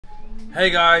Hey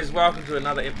guys, welcome to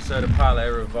another episode of Parlay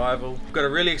Revival. We've got a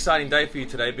really exciting day for you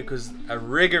today because a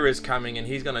rigger is coming and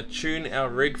he's going to tune our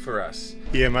rig for us.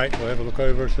 Yeah mate, we'll have a look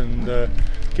over it and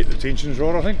get the tensions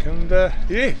right I think, and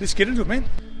yeah, let's get into it man.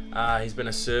 He's been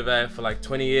a surveyor for like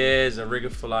 20 years, a rigger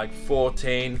for like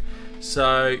 14,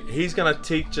 so he's going to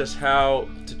teach us how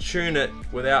to tune it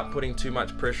without putting too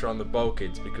much pressure on the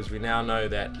bulkheads, because we now know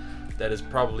that that is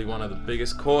probably one of the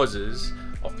biggest causes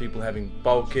of people having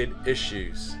bulkhead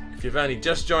issues. If you've only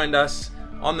just joined us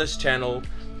on this channel,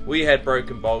 we had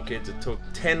broken bulkheads. It took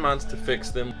 10 months to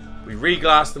fix them. We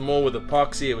re-glassed them all with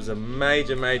epoxy. It was a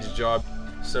major job.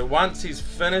 So once he's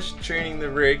finished tuning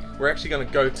the rig, we're actually going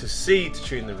to go to sea to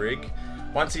tune the rig.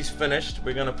 Once he's finished,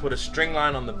 we're going to put a string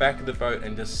line on the back of the boat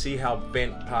and just see how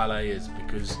bent Parlay is,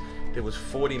 because there was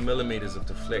 40 millimeters of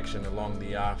deflection along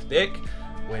the aft deck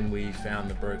when we found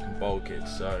the broken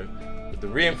bulkheads. So with the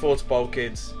reinforced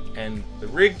bulkheads and the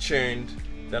rig tuned,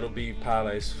 that'll be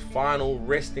Parlay's final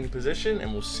resting position,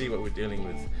 and we'll see what we're dealing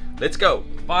with. Let's go.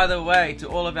 By the way, to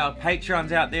all of our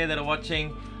Patreons out there that are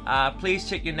watching, please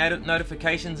check your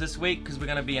notifications this week, because we're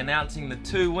going to be announcing the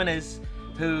 2 winners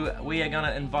who we are going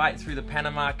to invite through the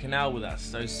Panama Canal with us.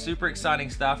 So super exciting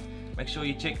stuff. Make sure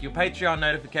you check your Patreon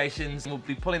notifications. We'll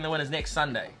be pulling the winners next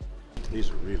Sunday. These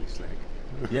are really slack.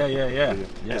 Yeah.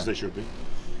 As they should be.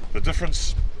 The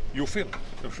difference, you'll feel it.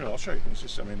 I'll show you. It's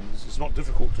just, I mean, it's not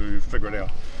difficult to figure it out.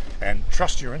 And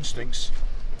trust your instincts.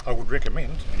 I would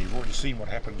recommend, and you've already seen what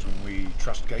happens when we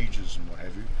trust gauges and what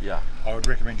have you. Yeah. I would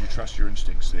recommend you trust your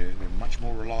instincts. They're much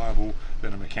more reliable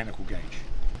than a mechanical gauge.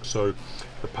 So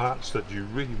the parts that you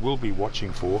really will be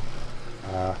watching for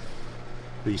are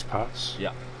these parts.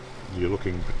 Yeah. You're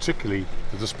looking particularly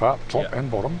for this part, top and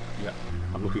bottom. Yeah.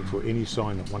 I'm looking for any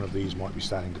sign that one of these might be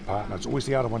starting to part. Now it's always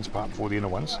the outer ones part before the inner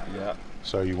ones. Yeah.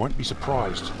 So you won't be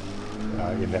surprised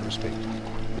in that respect.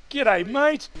 G'day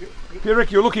mate!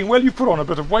 Derek, you're looking well. You put on a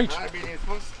bit of weight. I've been here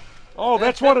first. Oh,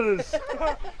 that's what it is.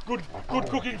 Good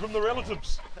cooking from the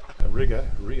relatives. A rigger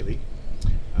really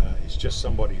is just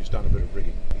somebody who's done a bit of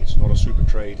rigging. It's not a super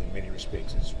trade in many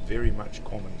respects. It's very much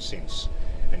common sense.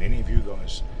 And any of you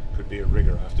guys could be a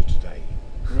rigger after today.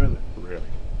 Really? Really.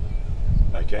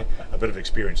 Okay, a bit of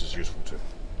experience is useful too.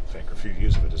 In fact, a few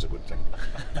years of it is a good thing.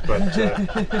 But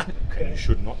and you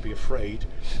should not be afraid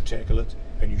to tackle it,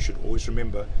 and you should always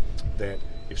remember that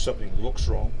if something looks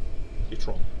wrong, it's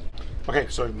wrong. Okay,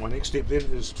 so my next step then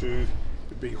is to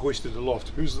be hoisted aloft.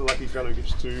 Who's the lucky fellow who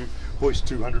gets to hoist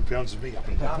 200 pounds of me up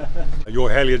and down? Your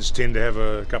halyards tend to have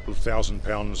a couple of 1,000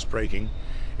 pounds breaking.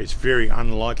 It's very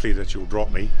unlikely that you'll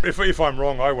drop me. If I'm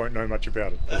wrong, I won't know much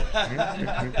about it.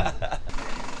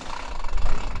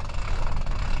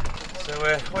 So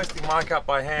we're hoisting Mike up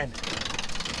by hand.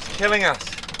 It's killing us.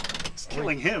 It's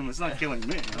killing him, it's not killing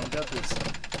me. I got this.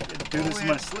 Do this in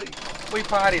my sleep. We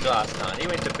partied last night. He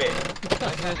went to bed.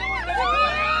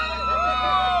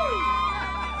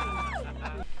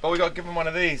 But we got given one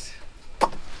of these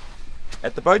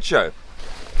at the boat show.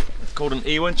 It's called an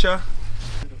E-wincher.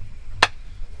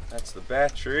 That's the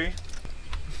battery.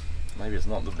 Maybe it's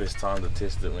not the best time to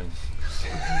test it when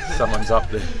someone's up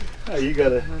there. Oh, you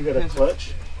got a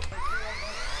clutch.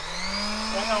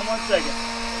 Hang on 1 second.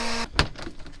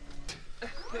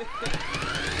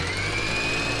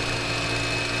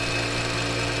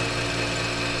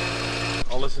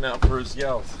 I'll listen out for his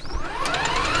yells.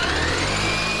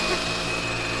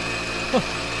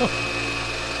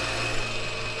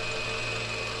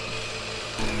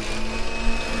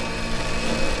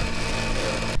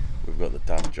 We've got the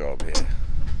tough job here.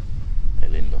 Hey,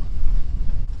 Lindo.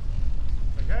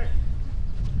 Okay,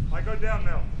 I go down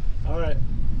now. Alright.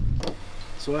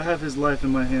 So I have his life in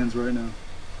my hands right now.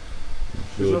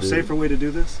 There's no safer way to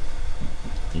do this?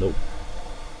 Nope.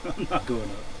 I'm not going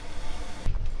up.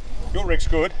 Your rig's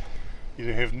good.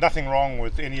 You have nothing wrong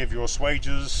with any of your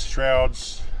swages,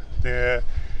 shrouds. They're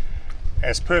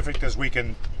as perfect as we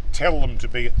can tell them to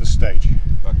be at this stage.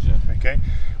 Gotcha. Okay.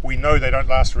 We know they don't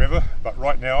last forever, but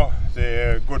right now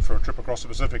they're good for a trip across the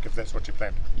Pacific if that's what you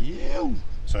planned. Yeah.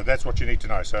 So that's what you need to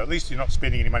know. So at least you're not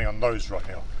spending any money on those right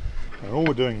now. And all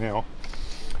we're doing now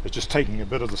is just taking a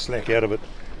bit of the slack out of it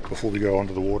before we go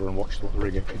onto the water and watch what the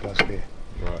rig actually does there.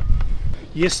 Right.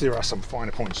 Yes, there are some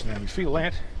finer points. Now you feel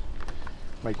that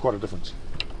made quite a difference.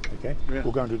 Okay, Yeah.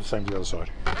 We'll go and do the same to the other side.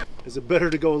 Is it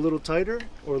better to go a little tighter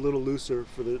or a little looser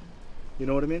for the, you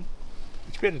know what I mean?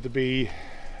 It's better to be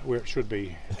where it should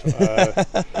be.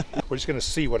 We're just going to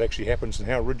see what actually happens and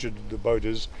how rigid the boat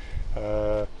is,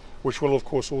 which will of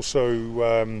course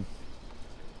also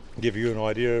give you an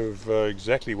idea of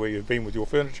exactly where you've been with your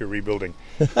furniture rebuilding.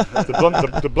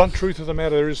 The blunt truth of the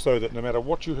matter is though that no matter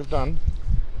what you have done,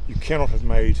 you cannot have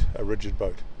made a rigid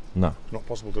boat. No. Not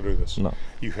possible to do this. No.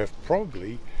 You have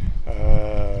probably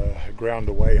ground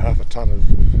away half a ton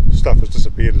of stuff has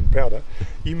disappeared in powder.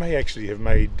 You may actually have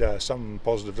made some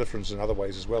positive difference in other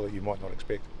ways as well that you might not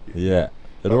expect. Yeah.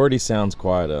 It already sounds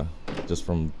quieter just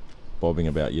from bobbing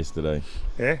about yesterday.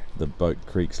 Yeah? The boat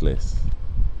creaks less.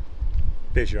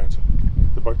 There's your answer.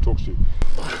 The boat talks to you.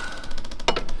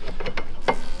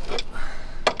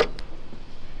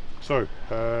 So,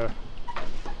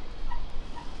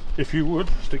 if you would,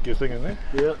 stick your thing in there.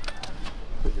 Yep.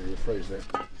 Rephrase that.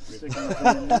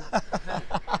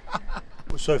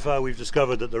 So far we've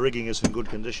discovered that the rigging is in good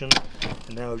condition,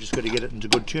 and now we've just got to get it into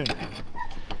good tune.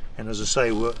 And as I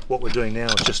say, what we're doing now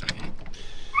is just a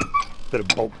bit of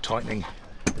bulk tightening.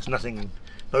 There's nothing,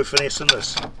 no finesse in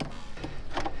this.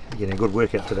 You're getting a good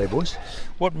workout today, boys.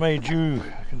 What made you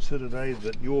consider, Dave,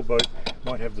 that your boat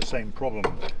might have the same problem?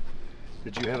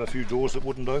 Did you have a few doors that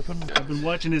wouldn't open? I've been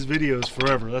watching his videos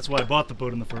forever. That's why I bought the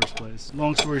boat in the first place.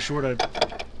 Long story short, I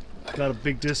got a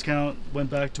big discount, went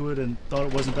back to it and thought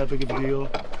it wasn't that big of a deal.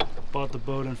 Bought the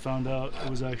boat and found out it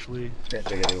was actually That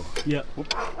big a deal. yeah.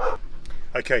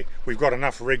 Okay, we've got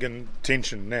enough rig and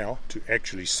tension now to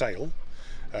actually sail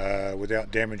without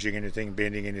damaging anything,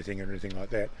 bending anything or anything like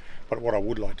that. But what I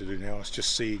would like to do now is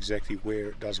just see exactly where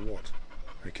it does what.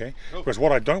 Okay? Because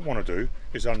what I don't want to do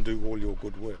is undo all your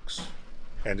good works.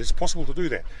 And it's possible to do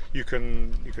that. You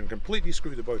can completely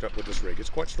screw the boat up with this rig. It's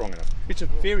quite strong enough. It's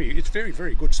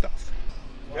very good stuff.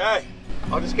 Okay,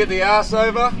 I'll just get the arse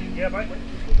over. Yeah, mate.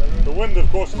 The wind, of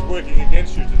course, is working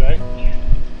against you today.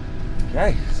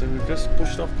 Okay, so we've just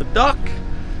pushed off the dock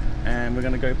and we're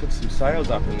going to go put some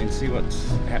sails up and then see what's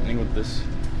happening with this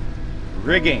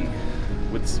rigging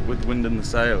with wind in the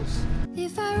sails.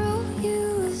 If I wrote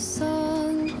you a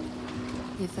song,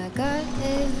 if I got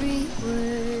every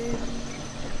word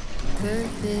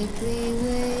perfectly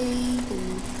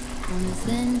weighted on a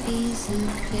thin piece of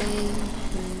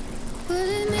paper, would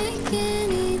it make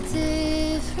any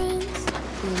difference?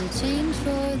 Would it change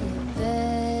for the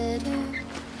better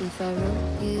if I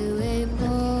wrote you a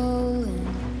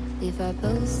poem, if I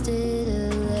posted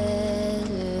a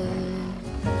letter?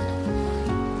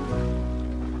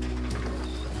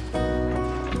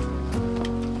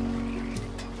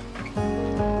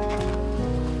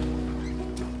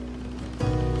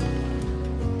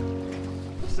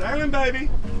 Sailing, baby!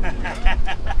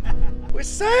 We're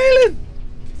sailing!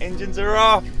 Engines are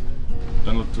off.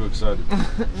 Don't look too excited.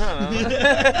 No.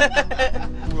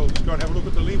 We'll just go and have a look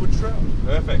at the leeward shroud.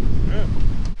 Perfect. Yeah.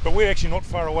 But we're actually not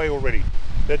far away already.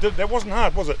 That wasn't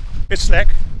hard, was it? It's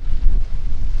slack.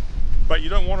 But you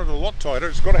don't want it a lot tighter.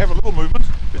 It's got to have a little movement.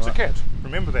 It's a cat.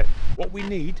 Remember that. What we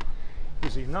need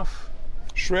is enough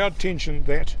shroud tension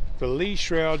that the lee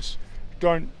shrouds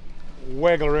don't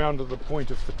waggle around to the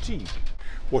point of fatigue.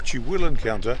 What you will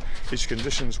encounter is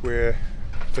conditions where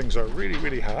things are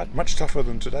really hard, much tougher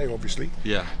than today, obviously.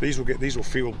 Yeah. These will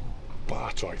feel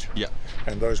bar tight. Yeah.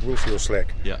 And those will feel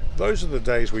slack. Yeah. Those are the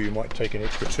days where you might take an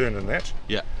extra turn in that.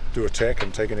 Yeah. Do a tack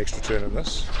and take an extra turn in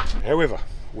this. However,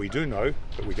 we do know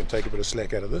that we can take a bit of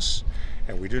slack out of this,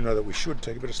 and we do know that we should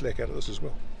take a bit of slack out of this as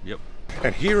well. Yep.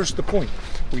 And here is the point.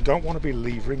 We don't want to be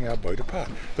levering our boat apart.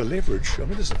 The leverage, I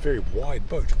mean, this is a very wide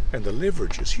boat, and the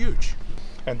leverage is huge.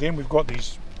 And then we've got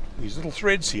these little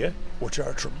threads here, which are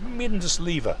a tremendous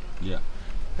lever. Yeah.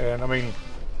 And I mean,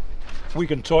 we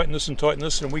can tighten this,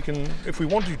 and we can, if we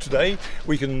want to today,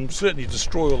 we can certainly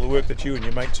destroy all the work that you and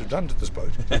your mates have done to this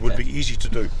boat. It would be easy to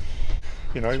do.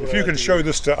 You know, if you can show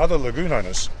this to other lagoon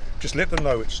owners, just let them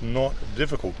know it's not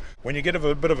difficult. When you get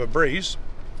a bit of a breeze,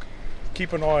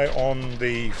 keep an eye on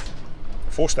the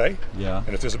forestay. Yeah.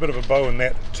 And if there's a bit of a bow in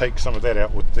that, take some of that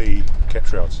out with the cap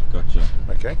shrouds. Gotcha.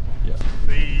 Okay? Yeah.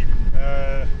 The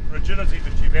rigidity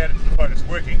that you've added to the boat is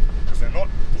working because they're not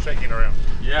shaking around.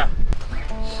 Yeah.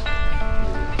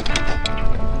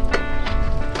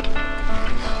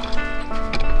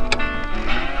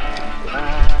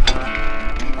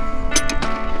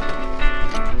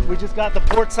 We just got the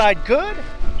port side good.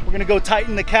 We're gonna go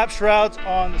tighten the cap shrouds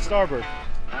on the starboard.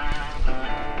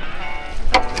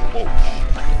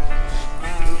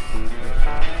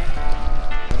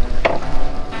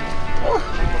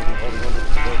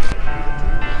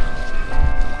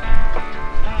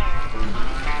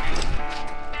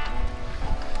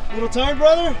 Little tired,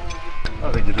 brother?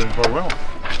 I think you're doing quite well.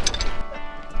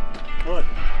 Good.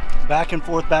 Back and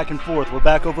forth, back and forth. We're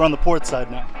back over on the port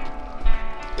side now.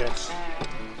 Yes.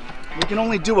 We can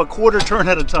only do a quarter turn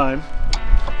at a time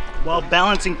while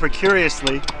balancing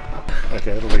precariously.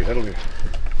 Okay, that'll be.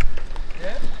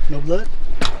 Yeah? No blood?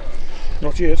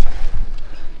 Not yet.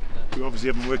 You obviously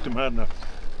haven't worked them hard enough.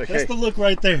 Okay. That's the look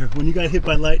right there when you got hit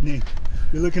by lightning.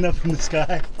 You're looking up from the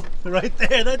sky. Right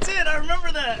there, that's it, I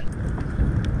remember that.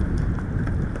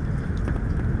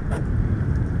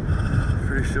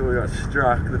 Pretty sure we got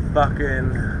struck. The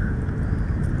fucking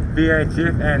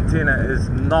VHF antenna is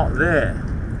not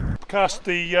there. Cast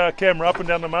the camera up and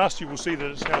down the mast, you will see that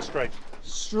it's now straight.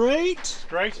 Straight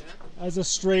Straight. as a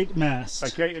straight mast.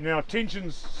 Okay, and now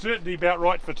tension's certainly about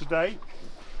right for today.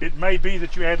 It may be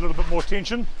that you add a little bit more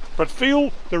tension, but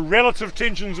feel the relative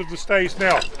tensions of the stays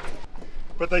now.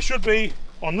 But they should be,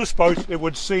 on this boat, it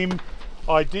would seem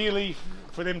ideally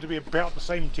for them to be about the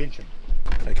same tension.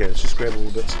 Okay, let's just grab all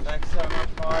the bits. Thanks so much,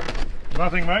 Mike.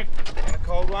 Nothing, mate. And a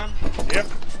cold one? Yep,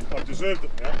 I've deserved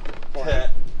it now. Fine. Yeah.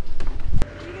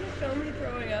 Are you gonna film me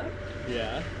throwing up?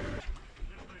 Yeah.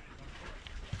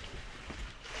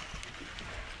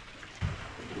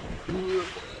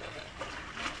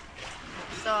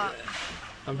 Stop.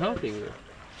 I'm helping you.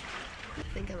 I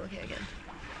think I'm okay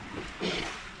again.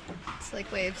 It's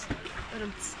like waves. But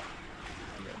it's...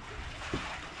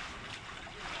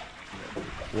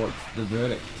 What's the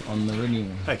verdict on the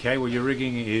rigging? Okay, well your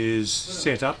rigging is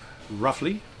set up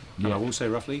roughly, and Yeah. I will say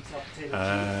roughly.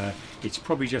 It's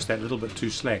probably just that little bit too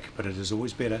slack, but it is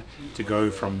always better to go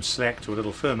from slack to a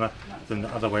little firmer than the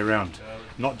other way around.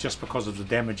 Not just because of the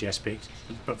damage aspect,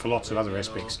 but for lots of other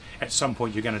aspects. At some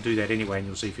point you're going to do that anyway, and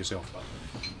you'll see for yourself.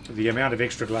 The amount of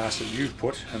extra glass that you've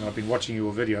put, and I've been watching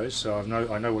your videos, so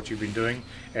I know what you've been doing,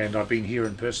 and I've been here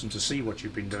in person to see what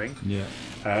you've been doing. Yeah.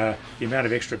 The amount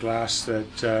of extra glass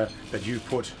that you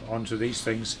put onto these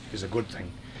things is a good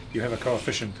thing. You have a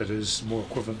coefficient that is more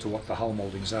equivalent to what the hull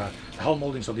mouldings are. The hull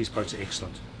mouldings on these boats are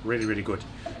excellent, really, really good.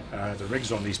 The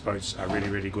rigs on these boats are really,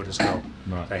 really good as well.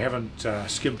 Right. They haven't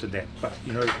skimped at that, but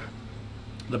you know,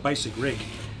 the basic rig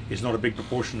is not a big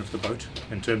proportion of the boat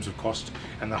in terms of cost,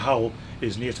 and the hull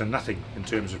is near to nothing in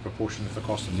terms of proportion of the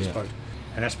cost of this Yeah. boat.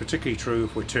 And that's particularly true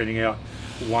if we're turning out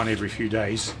one every few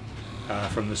days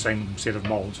from the same set of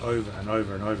moulds over and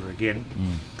over and over again.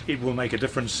 It will make a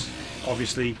difference,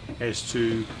 obviously, as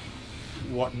to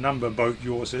what number boat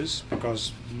yours is,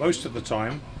 because most of the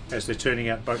time, as they're turning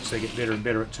out boats, they get better and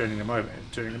better at turning them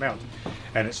out.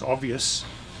 And it's obvious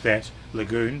that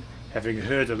Lagoon, having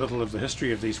heard a little of the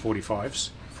history of these 45s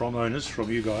from owners,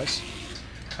 from you guys,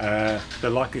 the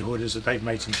likelihood is that they've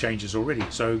made some changes already.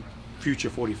 So future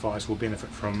 45s will benefit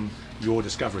from your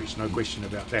discoveries, no question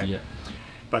about that. Yeah.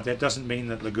 But that doesn't mean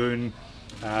that Lagoon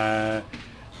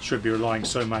should be relying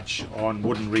so much on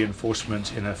wooden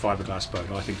reinforcement in a fiberglass boat.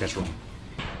 I think that's wrong.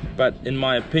 But in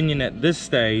my opinion at this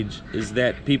stage is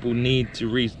that people need to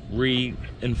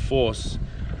reinforce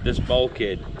this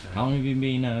bulkhead. How long have you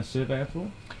been a surveyor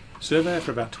for? Surveyor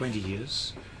for about 20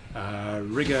 years.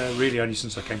 Rigger really only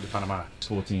since I came to Panama.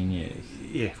 14 years.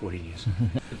 Yeah, 14 years.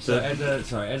 So as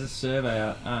a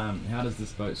surveyor, how does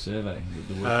this boat survey?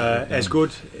 The work that you've As done?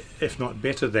 good, if not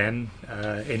better than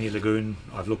any Lagoon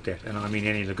I've looked at, and I mean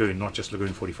any Lagoon, not just Lagoon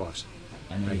 45s.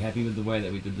 And are you happy with the way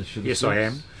that we did the sugar Yes, I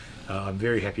am. strips? I'm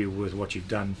very happy with what you've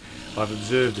done. I've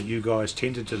observed that you guys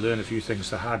tended to learn a few things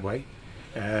the hard way,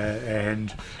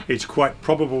 and it's quite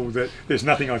probable that there's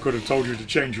nothing I could have told you to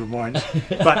change your mind.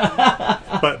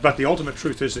 But the ultimate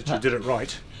truth is that you did it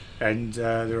right, and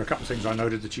there are a couple of things I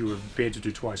noted that you were prepared to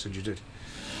do twice, and you did.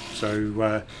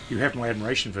 So you have my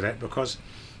admiration for that, because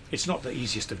it's not the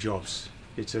easiest of jobs.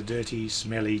 It's a dirty,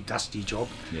 smelly, dusty job.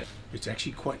 Yeah. It's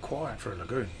actually quite quiet for a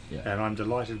lagoon, Yeah. and I'm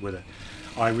delighted with it.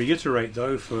 I reiterate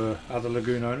though, for other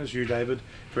lagoon owners, you David,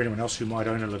 for anyone else who might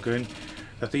own a lagoon,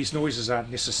 that these noises aren't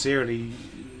necessarily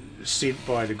sent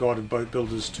by the god of boat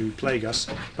builders to plague us,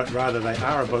 but rather they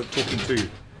are a boat talking to you.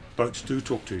 Boats do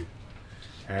talk to you,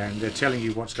 and they're telling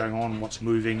you what's going on, what's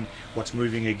moving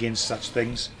against such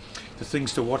things. The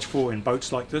things to watch for in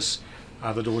boats like this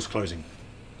are the doors closing.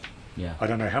 Yeah. I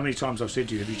don't know how many times I've said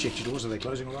to you, have you checked your doors, are they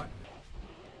closing all right?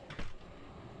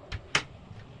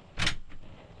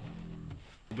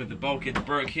 With the bulkhead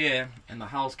broke here and the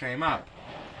hulls came up,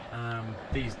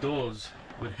 these doors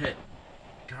would hit.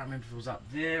 Can't remember if it was up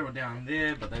there or down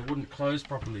there, but they wouldn't close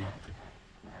properly.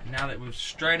 Now that we've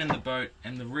straightened the boat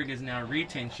and the rig is now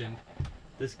retensioned,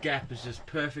 this gap is just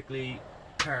perfectly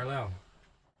parallel.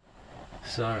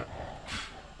 So,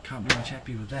 can't be much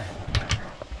happy with that.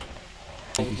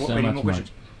 Thank you so Any much, more Mike.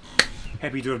 questions?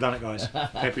 Happy to have done it, guys.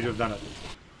 Happy to have done it.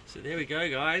 So there we go,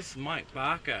 guys. Mike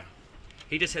Barker.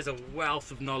 He just has a wealth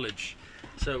of knowledge.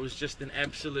 So it was just an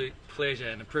absolute pleasure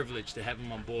and a privilege to have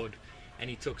him on board. And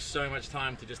he took so much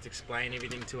time to just explain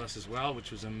everything to us as well,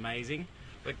 which was amazing.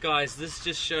 But guys, this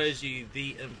just shows you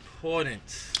the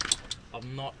importance of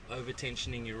not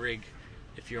over-tensioning your rig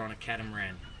if you're on a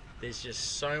catamaran. There's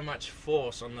just so much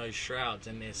force on those shrouds,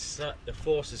 and the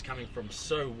force is coming from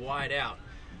so wide out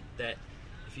that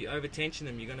if you over tension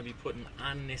them, you're going to be putting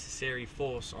unnecessary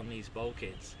force on these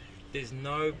bulkheads. There's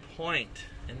no point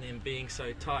in them being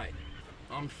so tight.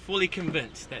 I'm fully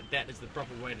convinced that that is the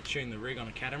proper way to tune the rig on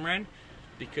a catamaran,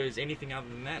 because anything other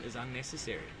than that is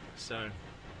unnecessary. So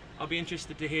I'll be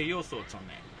interested to hear your thoughts on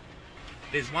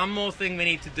that. There's one more thing we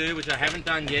need to do, which I haven't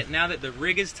done yet. Now that the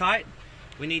rig is tight,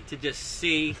 we need to just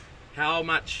see how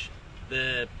much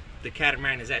the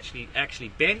catamaran is actually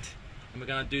bent, and we're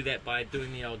going to do that by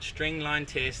doing the old string line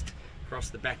test across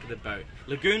the back of the boat.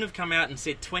 Lagoon have come out and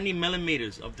said 20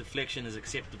 millimeters of deflection is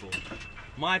acceptable.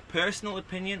 My personal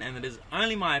opinion, and it is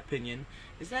only my opinion,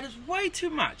 is that is way too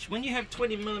much. When you have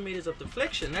 20 millimeters of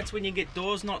deflection, that's when you get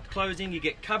doors not closing, you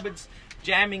get cupboards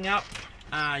jamming up,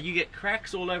 you get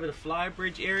cracks all over the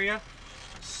flybridge area.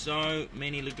 So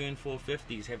many Lagoon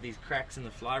 450s have these cracks in the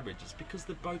flybridge. It's because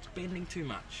the boat's bending too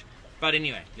much. But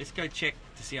anyway, let's go check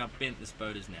to see how bent this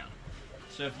boat is now.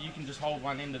 So if you can just hold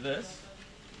one end of this.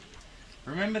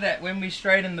 Remember that when we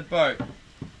straighten the boat,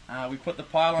 we put the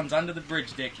pylons under the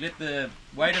bridge deck, let the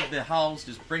weight of the hulls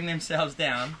just bring themselves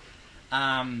down.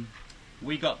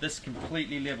 We got this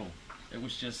completely level. It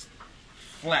was just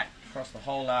flat across the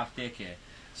whole aft deck here.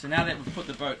 So now that we've put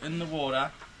the boat in the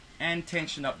water and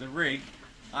tensioned up the rig,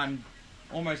 I'm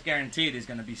almost guaranteed there's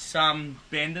going to be some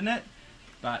bend in it.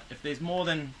 But if there's more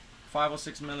than 5 or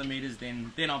 6 millimeters,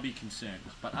 then I'll be concerned.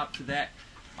 But up to that,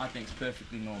 I think it's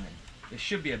perfectly normal. There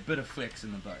should be a bit of flex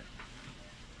in the boat.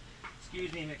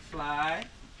 Excuse me, McFly.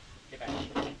 Get back.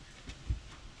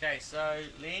 Okay, so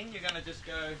Len, you're gonna just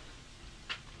go.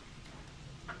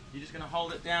 You're just gonna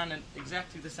hold it down in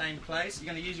exactly the same place.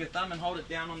 You're gonna use your thumb and hold it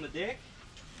down on the deck,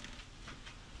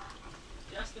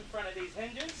 just in front of these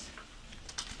hinges.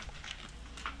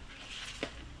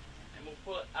 And we'll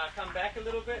pull it. Come back a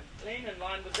little bit, Len, in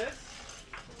line with this.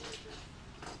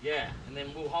 Yeah, and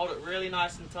then we'll hold it really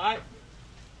nice and tight.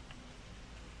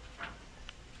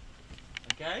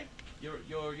 Okay,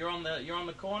 you're on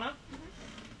the corner,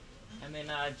 and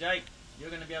then Jake, you're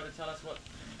going to be able to tell us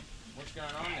what's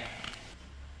going on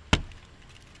there.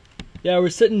 Yeah,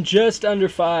 we're sitting just under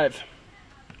 5.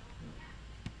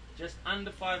 Just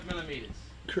under 5 millimeters.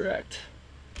 Correct.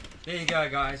 There you go,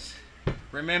 guys.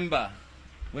 Remember,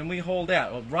 when we hauled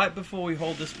out, or right before we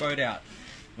hauled this boat out,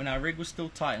 when our rig was still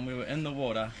tight and we were in the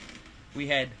water, we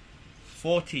had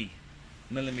 40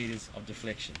 millimeters of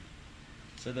deflection.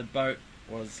 So the boat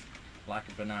was like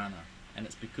a banana, and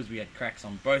it's because we had cracks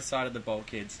on both sides of the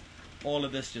bulkheads. All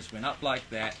of this just went up like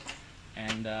that,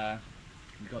 and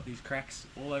we got these cracks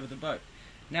all over the boat.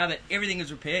 Now that everything is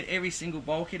repaired, every single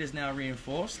bulkhead is now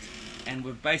reinforced, and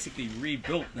we've basically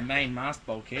rebuilt the main mast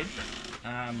bulkhead.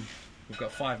 We've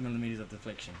got 5 millimeters of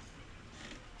deflection.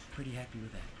 Pretty happy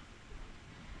with that.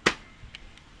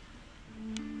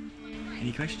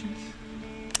 Any questions?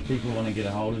 People want to get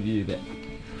a hold of you that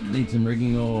need some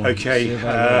rigging or Okay, survey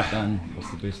work done.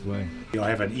 What's the best way? I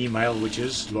have an email which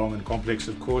is long and complex,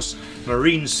 of course.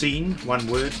 Marine scene, one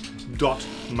word,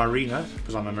 .marina,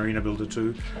 because I'm a marina builder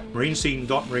too.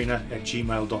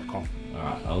 marinescene.marina@gmail.com.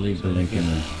 Alright, I'll leave the link in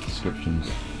the descriptions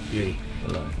Yeah.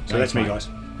 below. So that's me, mate. guys.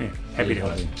 Yeah, happy to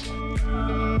help. Cheers,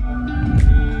 buddy.